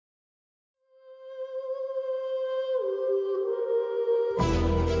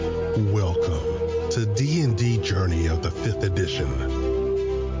of the 5th edition.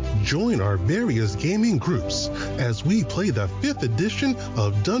 Join our various gaming groups as we play the 5th edition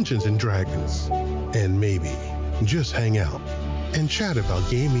of Dungeons & Dragons. And maybe just hang out and chat about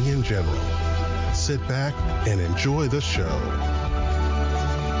gaming in general. Sit back and enjoy the show.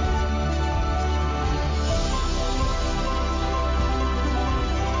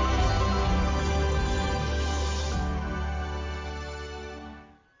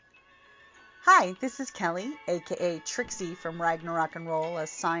 Hi, this is Kelly, aka Trixie from Ragnarok and Roll,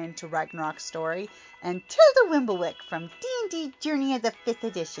 assigned to Ragnarok Story, and Tilda Wimblewick from D&D Journey of the 5th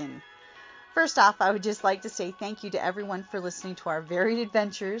Edition. First off, I would just like to say thank you to everyone for listening to our varied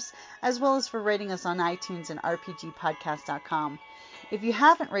adventures, as well as for rating us on iTunes and RPGpodcast.com. If you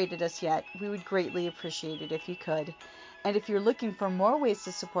haven't rated us yet, we would greatly appreciate it if you could. And if you're looking for more ways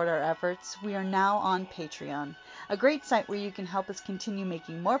to support our efforts, we are now on Patreon, a great site where you can help us continue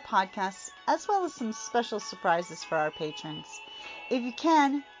making more podcasts, as well as some special surprises for our patrons. If you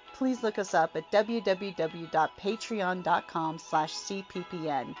can, please look us up at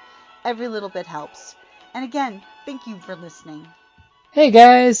www.patreon.com/cppn. Every little bit helps. And again, thank you for listening. Hey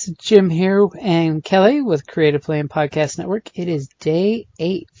guys, Jim here and Kelly with Creative Play and Podcast Network. It is day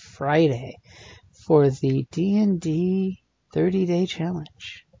 8 Friday for the D&D 30-day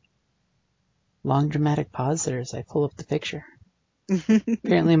challenge. Long dramatic pause there as I pull up the picture.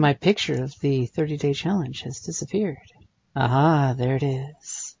 Apparently my picture of the 30-day challenge has disappeared. Aha, there it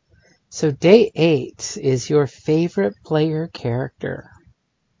is. So day 8 is your favorite player character.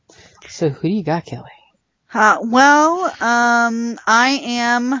 So who do you got, Kelly? I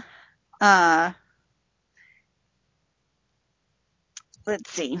am,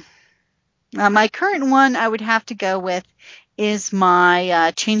 let's see. My current one I would have to go with is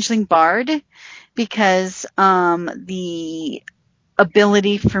my Changeling Bard, because the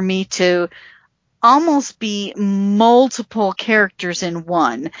ability for me to almost be multiple characters in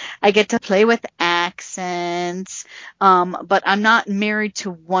one. I get to play with accents, but I'm not married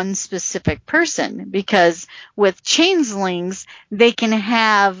to one specific person, because with changelings, they can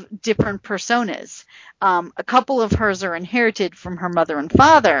have different personas. A couple of hers are inherited from her mother and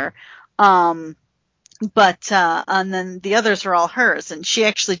father, and then the others are all hers. And she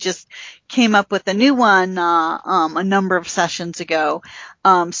actually just came up with a new one, a number of sessions ago.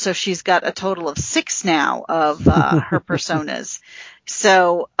 So she's got a total of 6 now of, her personas.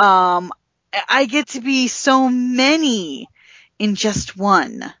 So, I get to be so many in just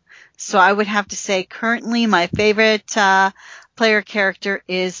one. So I would have to say currently my favorite, player character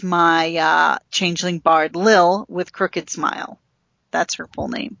is my, Changeling Bard Lil with Crooked Smile. That's her full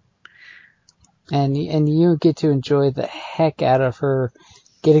name. And you get to enjoy the heck out of her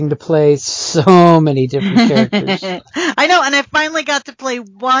getting to play so many different characters. I know, and I finally got to play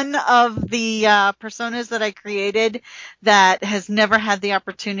one of the personas that I created that has never had the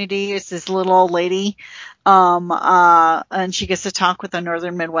opportunity. It's this little old lady, and she gets to talk with a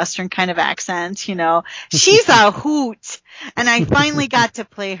northern Midwestern kind of accent, you know. She's a hoot, and I finally got to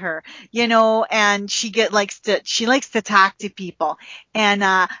play her, you know, and she likes to talk to people.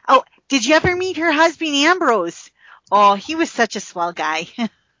 And did you ever meet her husband Ambrose? Oh, he was such a swell guy. He worked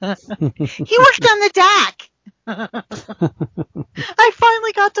on the deck. I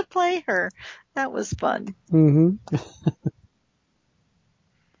finally got to play her. That was fun. Mm-hmm.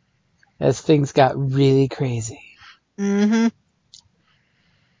 As things got really crazy. Mm-hmm.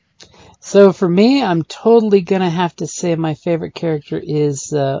 So for me, I'm totally going to have to say my favorite character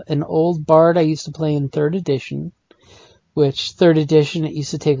is an old bard I used to play in 3rd edition. Which 3rd edition, it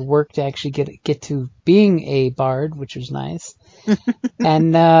used to take work to actually get to being a bard, which was nice.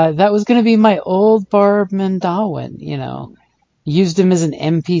 And that was going to be my old bard Mandawan, you know. Used him as an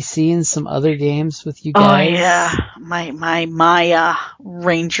NPC in some other games with you guys. Oh yeah, my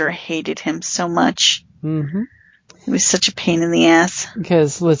ranger hated him so much. Mm-hmm. He was such a pain in the ass.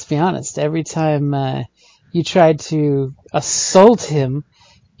 Because let's be honest, every time you tried to assault him,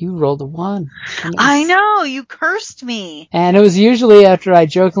 you rolled a 1. I know, you cursed me. And it was usually after I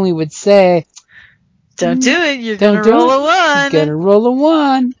jokingly would say, "Don't do it, you're gonna roll a 1. You're gonna roll a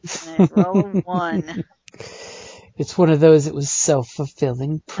 1. I roll a 1. It's one of those, it was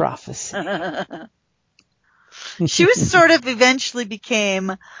self-fulfilling prophecy. She was sort of eventually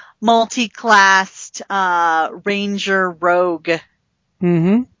became multi-classed, ranger rogue. Mm-hmm.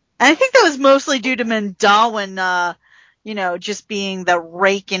 And I think that was mostly due to Mandawan, you know, just being the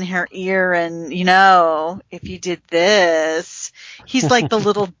rake in her ear and, you know, if you did this, he's like the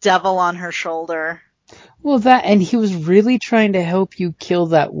little devil on her shoulder. Well, and he was really trying to help you kill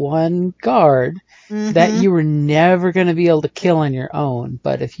that one guard that you were never going to be able to kill on your own.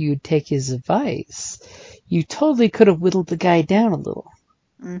 But if you take his advice, you totally could have whittled the guy down a little.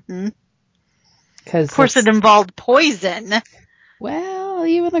 Mm-hmm. Of course, it involved poison. Well,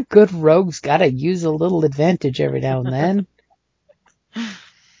 even a good rogue's got to use a little advantage every now and then.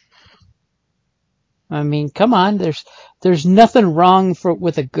 I mean, come on, there's nothing wrong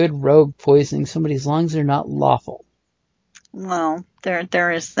with a good rogue poisoning somebody as long as they're not lawful. Well,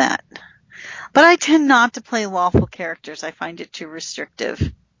 there is that. But I tend not to play lawful characters. I find it too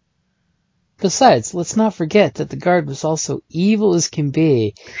restrictive. Besides, let's not forget that the guard was also evil as can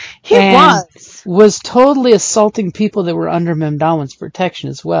be. He was totally assaulting people that were under Memdawen's protection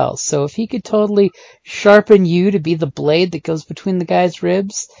as well. So if he could totally sharpen you to be the blade that goes between the guy's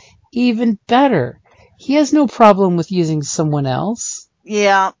ribs, even better. He has no problem with using someone else.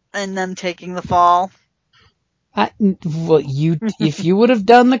 Yeah, and them taking the fall. If you would have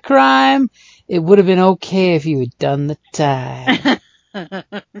done the crime, it would have been okay if you had done the time.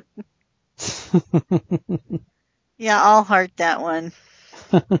 Yeah, I'll heart that one.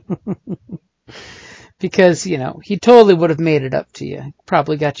 Because, he totally would have made it up to you.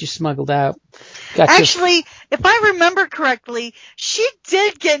 Probably got you smuggled out. Actually, if I remember correctly, she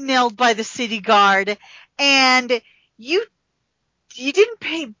did get nailed by the city guard, and you didn't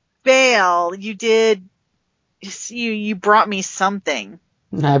pay bail. You did. You brought me something.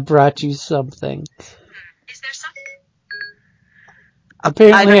 I brought you something. Is there something?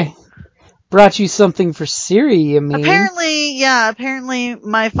 Apparently, brought you something for Siri, you mean? Apparently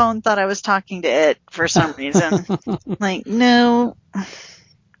my phone thought I was talking to it for some reason. Like, no.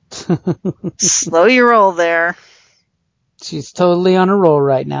 Slow your roll there. She's totally on a roll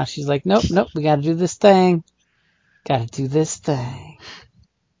right now. She's like, nope, we gotta do this thing.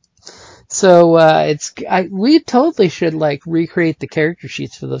 So, we totally should, recreate the character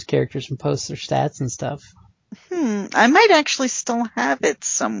sheets for those characters and post their stats and stuff. I might actually still have it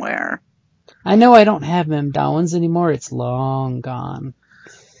somewhere. I know I don't have Memdawen's anymore. It's long gone.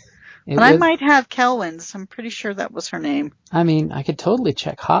 I might have Kelwyn's. I'm pretty sure that was her name. I mean, I could totally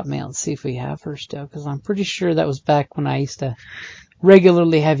check Hotmail and see if we have her still, because I'm pretty sure that was back when I used to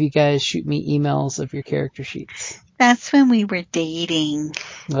regularly have you guys shoot me emails of your character sheets. That's when we were dating.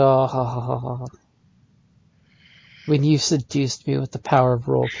 Oh. When you seduced me with the power of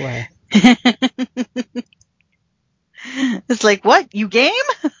roleplay. It's like, what? You game?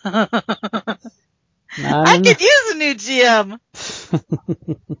 I could use a new GM.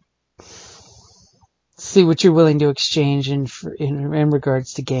 See what you're willing to exchange in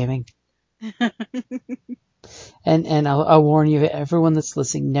regards to gaming. And I'll warn you, everyone that's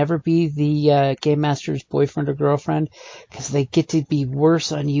listening, never be the game master's boyfriend or girlfriend, because they get to be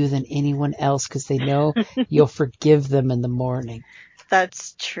worse on you than anyone else, because they know you'll forgive them in the morning.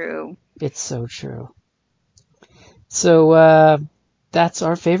 That's true. It's so true. So that's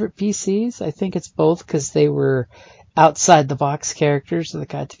our favorite PCs. I think it's both because they were outside the box characters that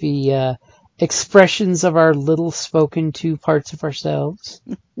got to be expressions of our little spoken to parts of ourselves.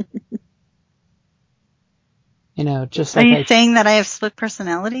 Just like. Are you saying that I have split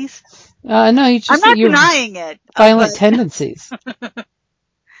personalities? No, I'm not denying it. Violent tendencies.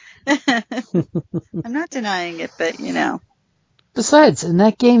 I'm not denying it, but Besides, in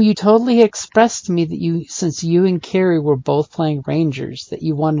that game, you totally expressed to me that since you and Carrie were both playing Rangers, that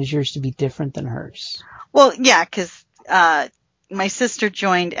you wanted yours to be different than hers. Well, yeah, because my sister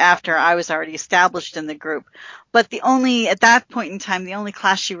joined after I was already established in the group. But at that point in time, the only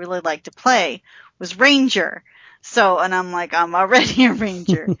class she really liked to play was Ranger. So, and I'm like, I'm already a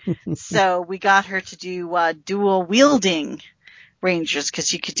Ranger. So we got her to do dual wielding Rangers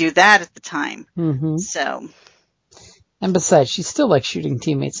because you could do that at the time. Mm-hmm. So. And besides, she still likes shooting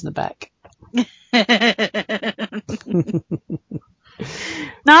teammates in the back.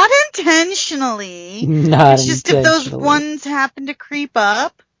 Not intentionally. It's just if those ones happen to creep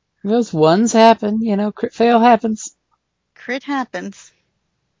up. Those ones happen, crit fail happens. Crit happens.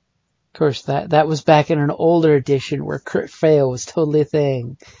 Of course, that was back in an older edition where crit fail was totally a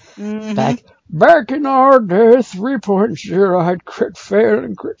thing. Mm-hmm. Back in our day, 3.0 had crit fail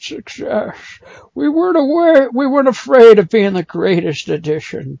and crit success. We weren't afraid of being the greatest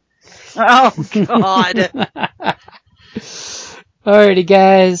edition. Oh, God. Alrighty,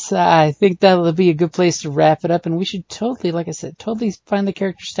 guys. I think that'll be a good place to wrap it up, and we should totally, like I said, totally find the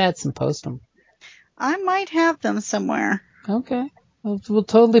character stats and post them. I might have them somewhere. Okay. We'll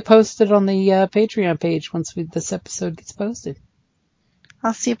totally post it on the Patreon page once this episode gets posted.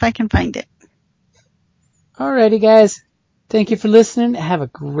 I'll see if I can find it. Alrighty, guys. Thank you for listening. Have a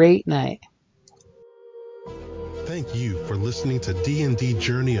great night. Thank you for listening to D&D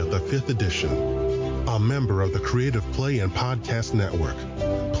Journey of the 5th Edition, a member of the Creative Play and Podcast Network.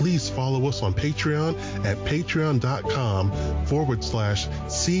 please follow us on Patreon at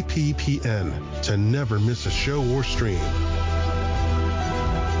patreon.com/CPPN to never miss a show or stream.